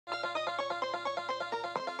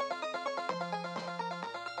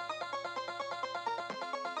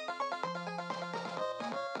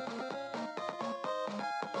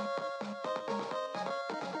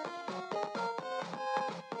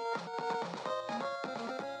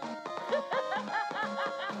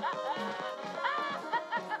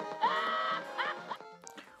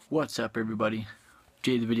What's up, everybody?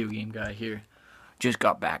 Jay the video game guy here. Just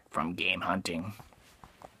got back from game hunting.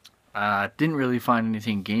 Didn't really find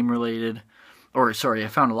anything game related. Or sorry, I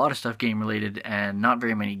found a lot of stuff game related and not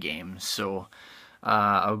very many games. So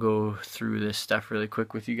I'll go through this stuff really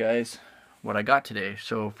quick with you guys. What I got today.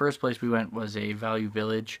 So first place we went was a Value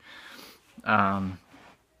Village. They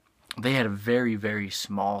had a very, very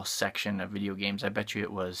small section of video games. I bet you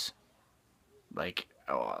it was like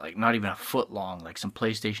not even a foot long, like some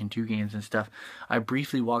PlayStation 2 games and stuff. I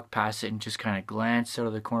briefly walked past it and just kind of glanced out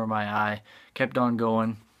of the corner of my eye, kept on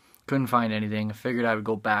going, couldn't find anything. I figured I would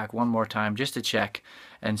go back one more time just to check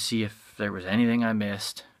and see if there was anything I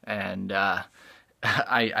missed, and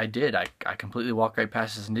I did. I completely walked right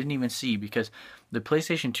past this and didn't even see, because the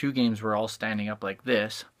PlayStation 2 games were all standing up like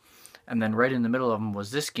this, and then right in the middle of them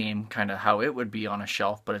was this game, kind of how it would be on a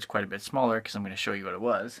shelf, but it's quite a bit smaller because I'm going to show you what it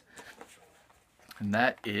was. And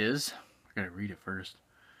that is, I gotta read it first,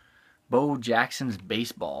 Bo Jackson's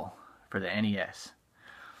Baseball for the NES.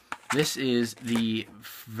 This is the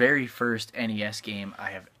very first NES game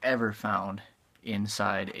I have ever found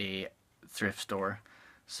inside a thrift store.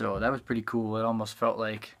 So that was pretty cool. It almost felt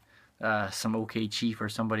like some OK Chief or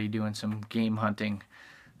somebody doing some game hunting.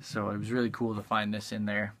 So it was really cool to find this in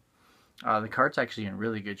there. The cart's actually in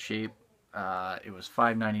really good shape. It was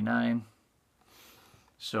 $5.99.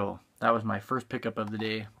 So that was my first pickup of the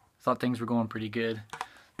day. Thought things were going pretty good.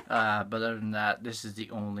 But other than that, this is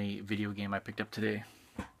the only video game I picked up today.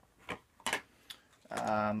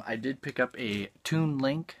 I did pick up a Toon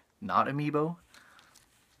Link, not Amiibo.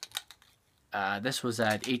 This was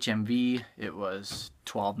at HMV. It was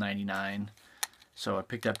 $12.99. So I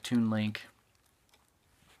picked up Toon Link.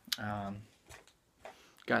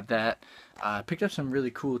 Got that. I picked up some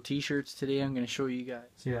really cool t-shirts today. I'm going to show you guys.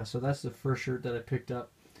 So yeah, so that's the first shirt that I picked up.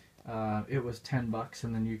 It was $10,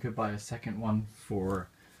 and then you could buy a second one for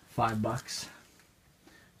 $5.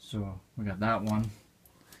 So we got that one,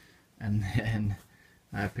 and then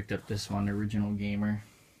I picked up this one, Original Gamer.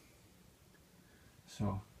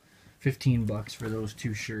 So $15 for those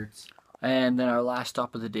two shirts. And then our last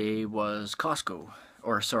stop of the day was Costco.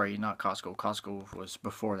 Or sorry, not Costco. Costco was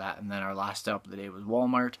before that. And then our last stop of the day was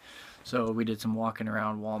Walmart. So we did some walking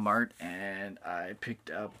around Walmart, and I picked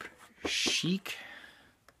up Chic.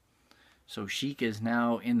 So Chic is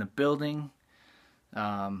now in the building.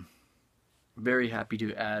 Very happy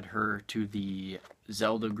to add her to the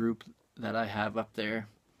Zelda group that I have up there.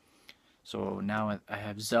 So now I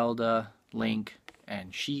have Zelda, Link,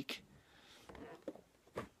 and Chic.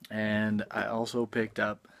 And I also picked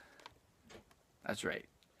up, that's right,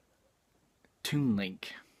 Toon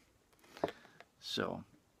Link. So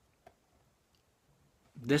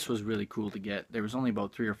this was really cool to get. There was only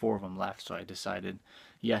about 3 or 4 of them left, so I decided,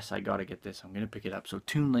 yes, I gotta get this. I'm gonna pick it up. So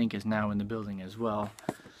Toon Link is now in the building as well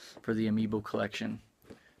for the Amiibo collection.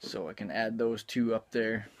 So I can add those two up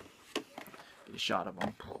there. Get a shot of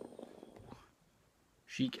them.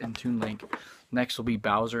 Chic and Toon Link. Next will be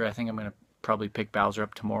Bowser. I think I'm gonna probably pick Bowser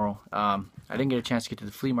up tomorrow. I didn't get a chance to get to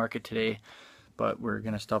the flea market today, but we're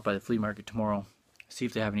gonna stop by the flea market tomorrow, see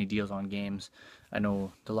if they have any deals on games. I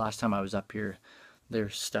know the last time I was up here, their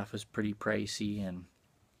stuff is pretty pricey, and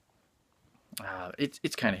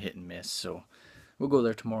it's kind of hit and miss. So we'll go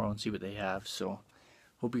there tomorrow and see what they have. So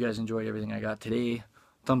hope you guys enjoyed everything I got today.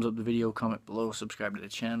 Thumbs up the video, comment below, subscribe to the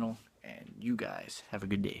channel, and you guys have a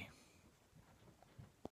good day.